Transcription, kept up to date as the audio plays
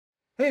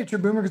Hey, it's your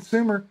Boomer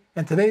Consumer,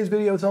 and today's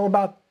video is all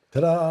about,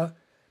 ta-da,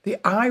 the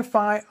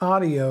IFI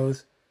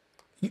Audio's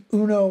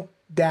Uno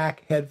DAC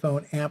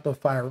headphone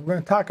amplifier. We're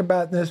going to talk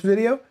about it in this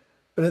video,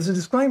 but as a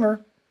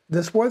disclaimer,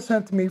 this was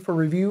sent to me for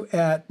review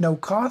at no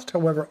cost.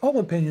 However, all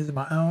opinions are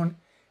my own,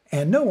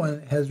 and no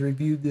one has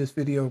reviewed this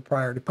video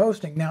prior to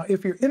posting. Now,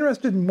 if you're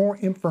interested in more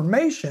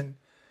information,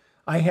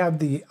 I have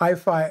the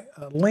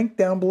IFI link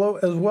down below,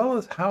 as well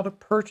as how to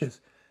purchase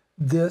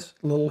this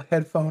little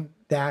headphone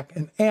DAC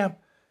and amp.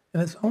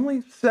 And it's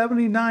only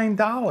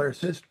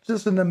 $79. It's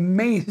just an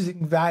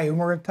amazing value. And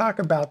we're going to talk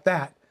about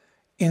that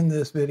in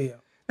this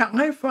video. Now,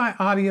 IFI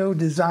Audio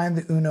designed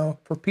the Uno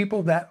for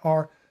people that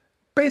are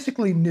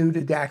basically new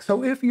to DAC.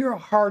 So if you're a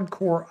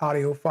hardcore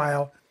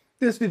audiophile,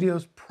 this video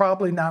is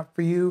probably not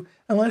for you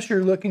unless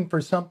you're looking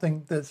for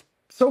something that's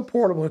so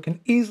portable you can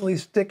easily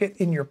stick it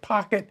in your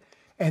pocket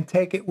and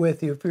take it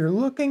with you. If you're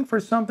looking for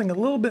something a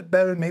little bit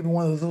better, maybe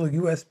one of those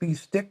little USB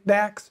stick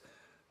DACs,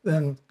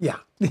 then yeah,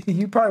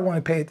 you probably want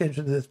to pay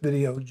attention to this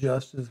video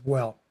just as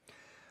well.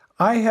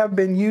 I have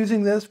been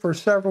using this for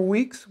several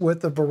weeks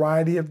with a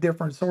variety of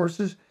different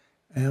sources.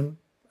 And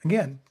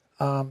again,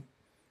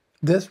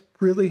 this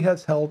really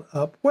has held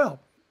up well.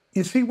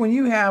 You see, when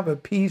you have a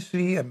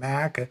PC, a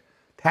Mac, a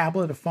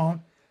tablet, a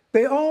phone,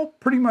 they all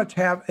pretty much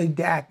have a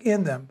DAC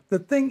in them. The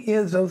thing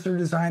is, those are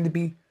designed to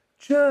be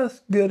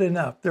just good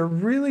enough. They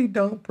really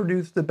don't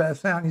produce the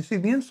best sound. You see,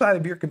 the inside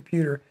of your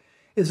computer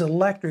is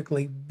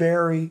electrically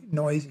very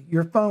noisy.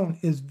 Your phone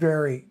is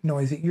very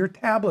noisy. Your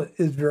tablet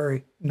is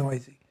very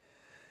noisy.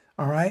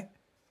 All right?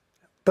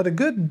 But a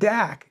good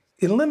DAC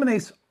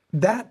eliminates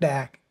that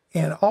DAC,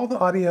 and all the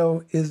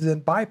audio is then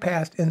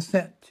bypassed and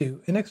sent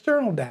to an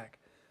external DAC.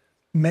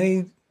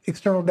 Many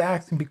external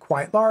DACs can be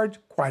quite large,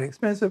 quite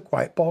expensive,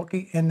 quite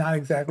bulky, and not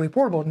exactly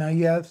portable. Now,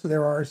 yes,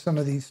 there are some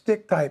of these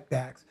stick-type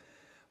DACs,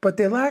 but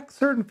they lack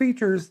certain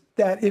features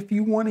that if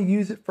you want to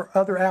use it for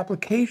other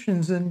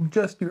applications than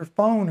just your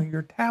phone or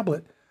your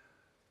tablet,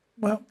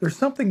 well, there's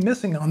something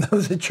missing on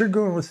those that you're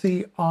going to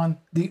see on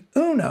the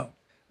Uno.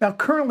 Now,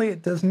 currently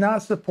it does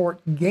not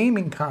support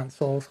gaming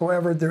consoles.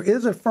 However, there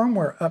is a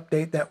firmware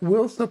update that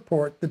will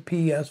support the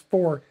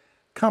PS4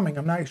 coming.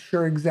 I'm not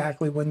sure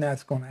exactly when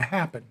that's going to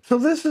happen. So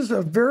this is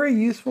a very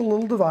useful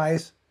little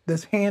device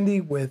that's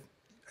handy with,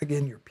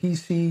 again, your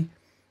PC,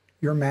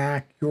 your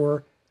Mac,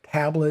 your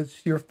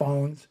tablets, your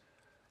phones,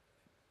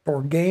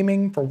 for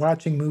gaming, for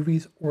watching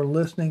movies, or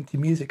listening to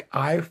music.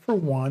 I, for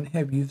one,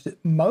 have used it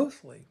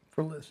mostly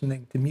for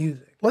listening to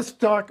music. Let's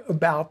talk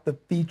about the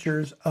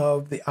features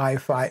of the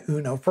IFI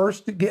Uno.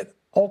 First, to get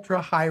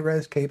ultra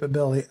high-res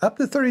capability, up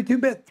to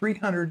 32-bit,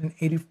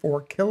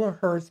 384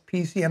 kilohertz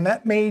PCM.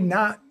 That may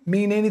not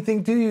mean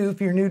anything to you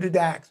if you're new to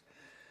DACs,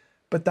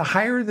 but the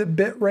higher the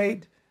bit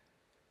rate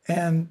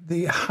and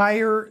the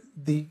higher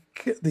the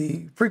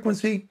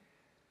frequency,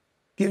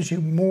 gives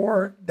you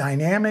more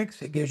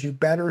dynamics, it gives you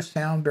better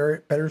sound,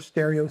 better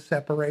stereo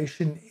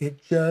separation. It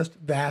just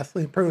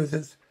vastly improves.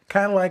 It's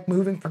kind of like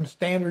moving from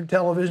standard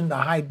television to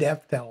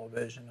high-def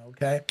television,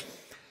 okay?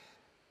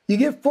 You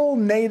get full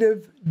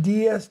native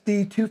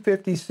DSD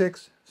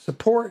 256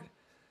 support,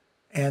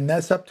 and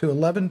that's up to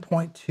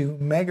 11.2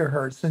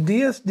 megahertz. And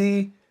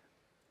DSD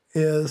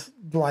is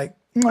like,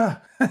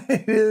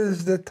 it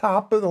is the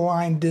top of the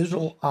line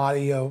digital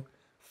audio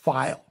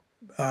file.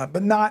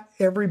 But not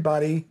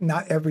everybody,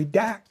 not every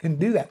DAC can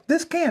do that.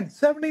 This can,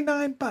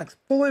 $79,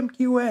 full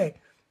MQA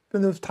for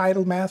those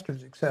titled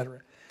masters,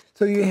 etc.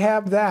 So you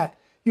have that.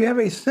 You have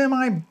a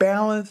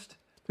semi-balanced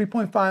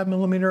 3.5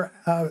 millimeter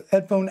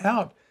headphone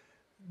out.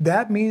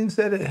 That means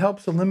that it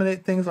helps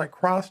eliminate things like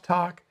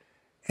crosstalk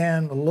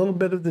and a little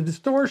bit of the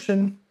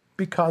distortion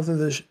because of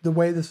the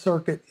way the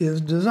circuit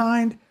is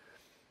designed.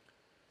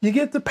 You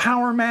get the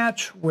power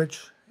match,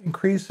 which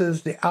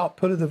increases the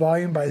output of the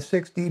volume by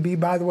 6 dB.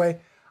 By the way,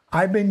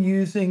 I've been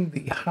using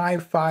the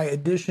Hi-Fi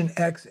Edition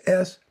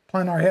XS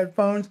planar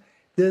headphones.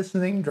 This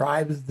thing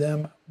drives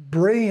them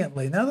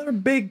brilliantly. Now, they're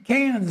big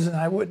cans, and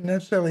I wouldn't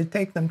necessarily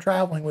take them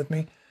traveling with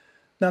me.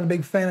 Not a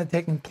big fan of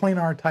taking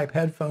planar type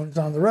headphones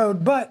on the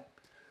road, but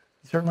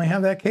you certainly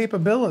have that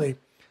capability.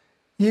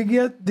 You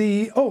get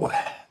the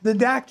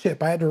DAC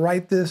chip. I had to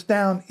write this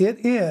down.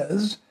 It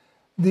is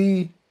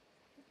the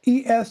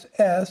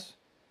ESS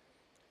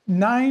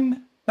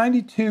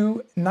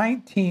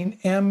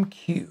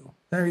 99219MQ.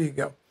 There you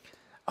go.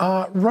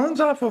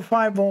 Runs off of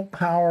 5-volt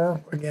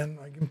power. Again,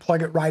 you can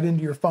plug it right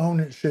into your phone.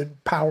 It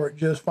should power it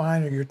just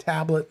fine, or your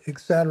tablet,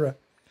 etc.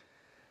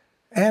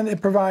 And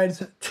it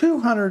provides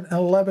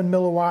 211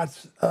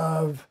 milliwatts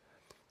of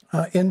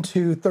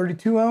into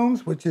 32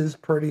 ohms, which is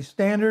pretty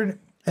standard.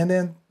 And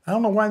then, I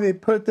don't know why they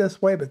put it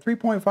this way, but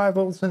 3.5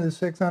 volts into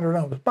 600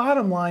 ohms.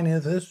 Bottom line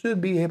is, this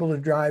should be able to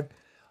drive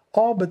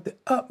all but the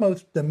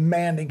utmost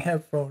demanding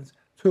headphones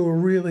to a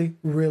really,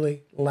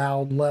 really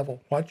loud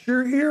level. Watch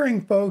your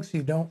hearing, folks.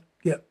 You don't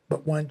get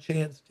but one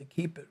chance to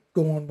keep it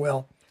going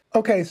well.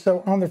 Okay,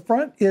 so on the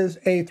front is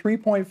a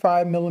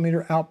 3.5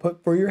 millimeter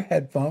output for your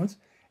headphones,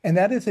 and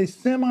that is a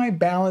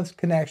semi-balanced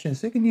connection.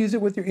 So you can use it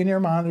with your in-ear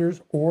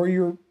monitors or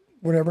your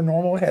whatever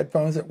normal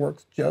headphones. It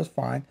works just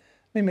fine.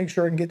 Let me make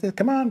sure I can get this.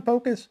 Come on,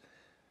 focus.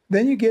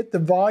 Then you get the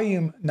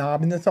volume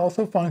knob, and this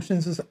also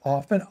functions as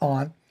off and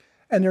on.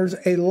 And there's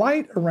a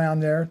light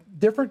around there.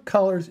 Different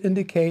colors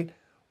indicate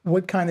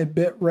what kind of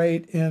bit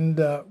rate and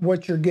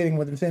what you're getting,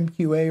 whether it's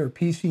MQA or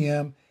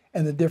PCM,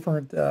 and the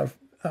different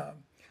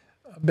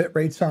bit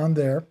rates on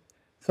there.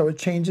 So it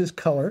changes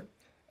color.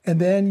 And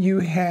then you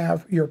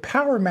have your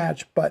power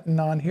match button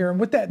on here. And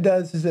what that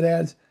does is it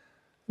adds,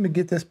 let me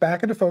get this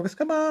back into focus.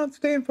 Come on,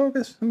 stay in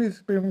focus. Let me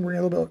bring it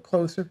a little bit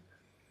closer.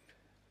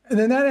 And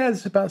then that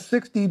adds about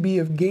 6 dB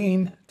of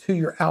gain to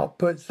your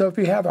output. So if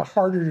you have a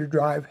harder to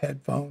drive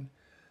headphone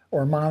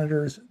or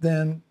monitors,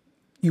 then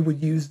you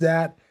would use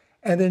that.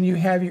 And then you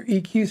have your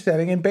EQ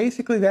setting. And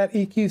basically that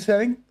EQ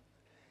setting,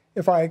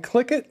 if I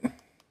click it,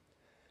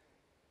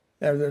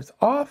 there's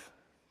off,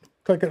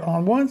 click it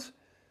on once,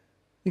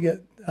 you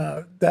get,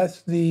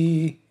 that's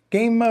the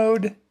game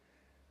mode.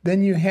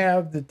 Then you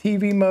have the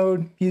TV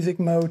mode, music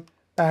mode,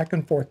 back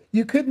and forth.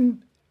 You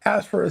couldn't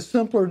ask for a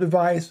simpler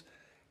device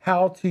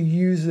how to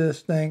use this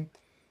thing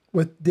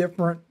with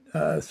different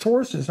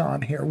sources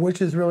on here,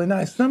 which is really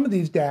nice. Some of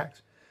these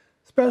DACs,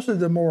 especially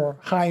the more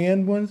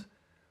high-end ones,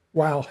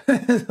 wow,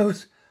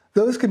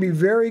 those can be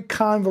very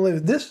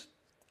convoluted. This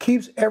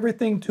keeps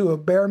everything to a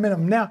bare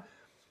minimum. Now,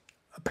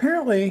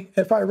 apparently,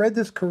 if I read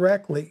this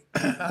correctly,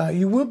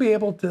 you will be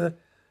able to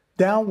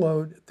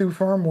download through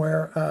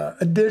firmware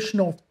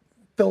additional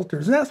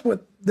filters. And that's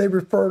what they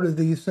refer to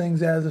these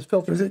things as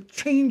filters. It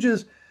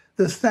changes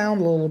the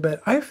sound a little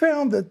bit. I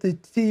found that the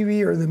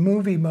TV or the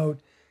movie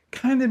mode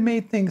kind of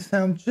made things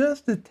sound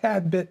just a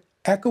tad bit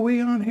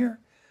echoey on here.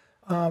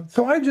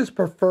 So I just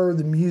prefer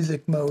the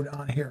music mode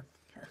on here.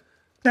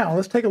 Now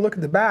let's take a look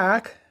at the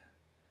back.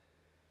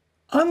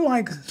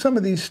 Unlike some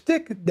of these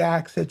stick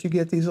DACs that you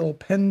get, these little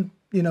pen,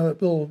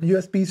 little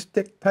USB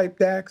stick type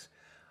DACs,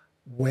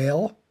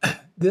 well,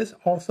 this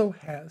also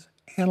has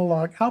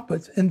analog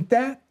outputs, and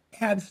that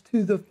adds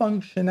to the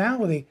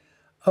functionality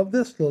of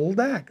this little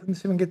DAC. Let me see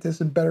if we can get this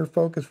in better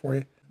focus for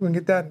you. We can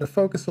get that into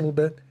focus a little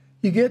bit.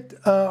 You get,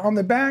 on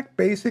the back,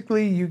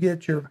 basically, you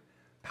get your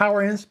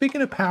power in.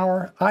 Speaking of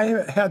power, I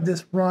had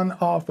this run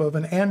off of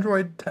an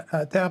Android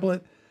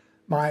tablet,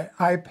 my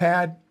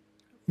iPad,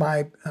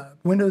 my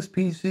Windows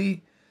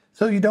PC,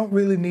 so you don't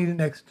really need an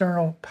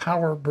external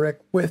power brick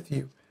with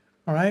you,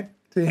 all right?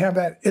 So you have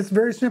that. It's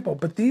very simple,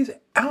 but these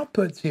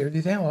outputs here,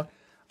 these analog,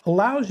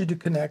 allows you to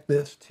connect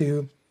this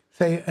to,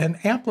 say, an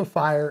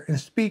amplifier and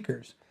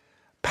speakers,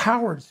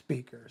 powered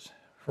speakers,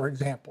 for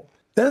example.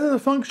 That is a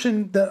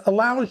function that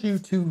allows you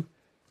to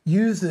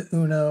use the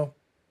Uno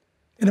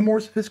in a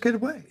more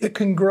sophisticated way. It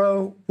can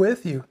grow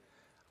with you.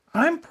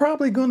 I'm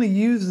probably going to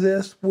use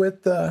this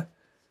with the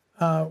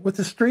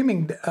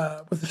streamer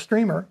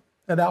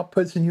that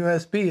outputs in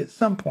USB at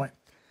some point.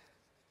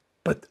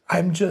 But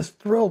I'm just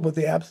thrilled with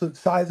the absolute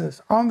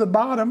sizes. On the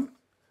bottom,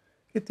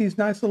 get these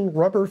nice little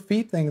rubber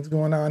feet things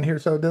going on here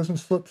so it doesn't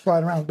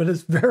slide around. But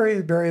it's very,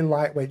 very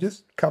lightweight,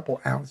 just a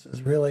couple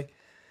ounces, really.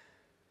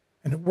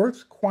 And it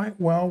works quite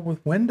well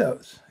with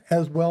Windows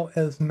as well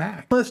as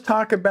Mac. Let's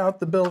talk about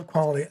the build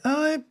quality.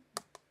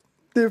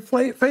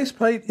 The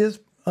faceplate is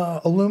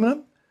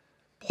aluminum,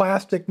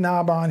 plastic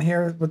knob on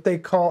here, what they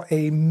call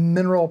a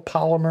mineral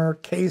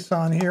polymer case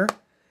on here.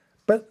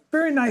 But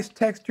very nice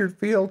textured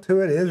feel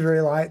to it. It is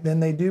very light. Then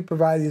they do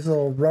provide these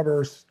little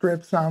rubber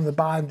strips on the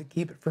bottom to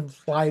keep it from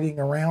sliding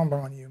around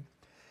on you.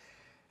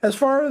 As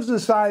far as the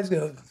size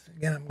goes,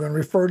 again, I'm going to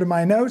refer to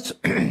my notes.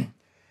 It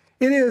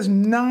is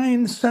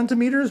 9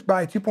 centimeters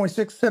by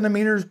 2.6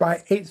 centimeters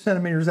by 8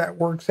 centimeters. That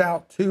works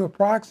out to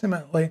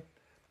approximately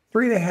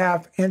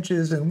 3.5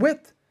 inches in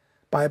width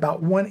by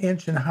about 1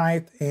 inch in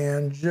height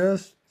and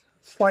just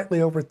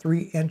slightly over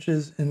 3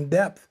 inches in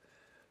depth.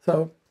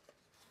 So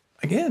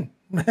again,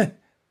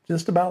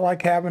 just about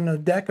like having a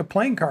deck of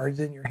playing cards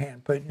in your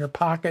hand, put in your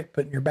pocket,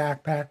 put in your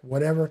backpack,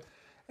 whatever.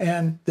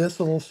 And this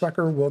little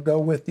sucker will go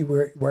with you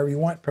wherever you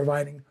want,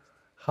 providing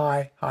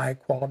high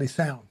quality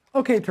sound.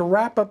 Okay, to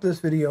wrap up this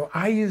video,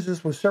 I use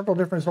this with several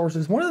different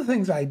sources. One of the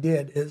things I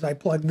did is I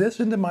plugged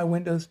this into my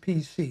Windows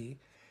PC,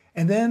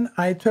 and then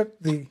I took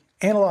the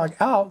analog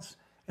outs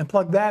and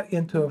plugged that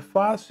into a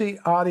Fosse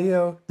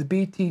Audio, the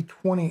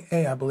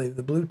BT20A, I believe,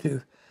 the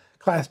Bluetooth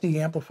Class D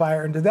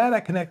amplifier. And to that,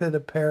 I connected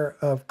a pair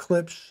of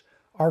Klipsch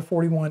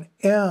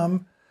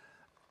R41M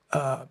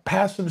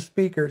passive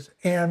speakers.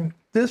 And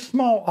this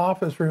small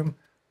office room,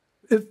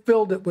 it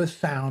filled it with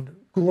sound.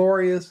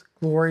 Glorious,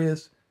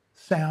 glorious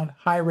sound,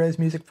 high-res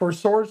music. For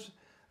source,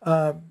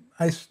 I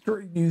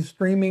use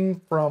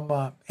streaming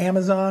from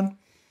Amazon,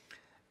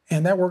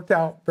 and that worked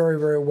out very,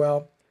 very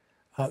well.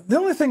 The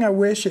only thing I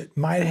wish it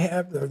might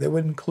have, or they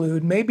would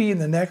include, maybe in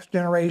the next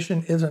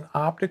generation, is an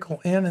optical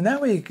in, and that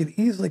way you could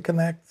easily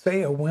connect,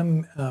 say, a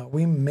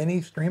Wii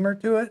Mini streamer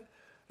to it.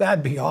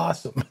 That'd be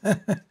awesome.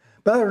 But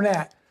other than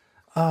that,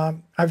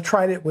 I've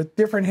tried it with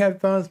different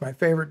headphones, my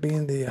favorite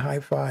being the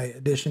Hi-Fi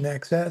Edition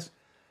XS.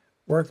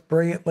 Works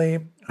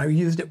brilliantly. I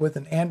used it with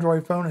an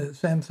Android phone, a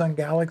Samsung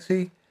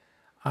Galaxy.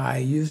 I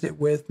used it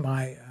with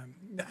my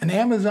an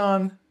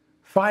Amazon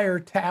Fire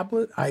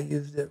tablet. I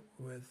used it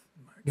with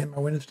my again, my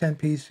Windows 10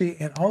 PC,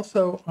 and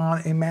also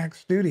on a Mac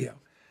Studio.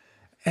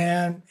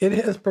 And it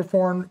has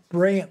performed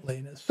brilliantly.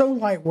 And it's so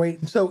lightweight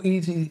and so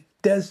easy,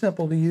 dead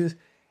simple to use,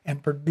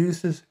 and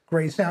produces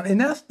great sound. And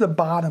that's the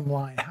bottom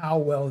line. How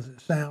well does it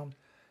sound?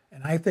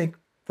 And I think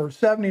for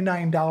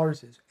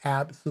 $79 is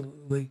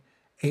absolutely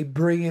a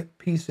brilliant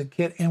piece of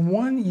kit and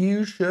one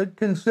you should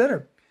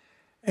consider.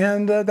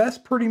 And that's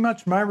pretty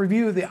much my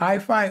review of the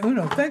IFI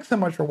Uno. Thanks so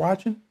much for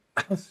watching.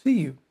 I'll see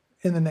you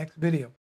in the next video.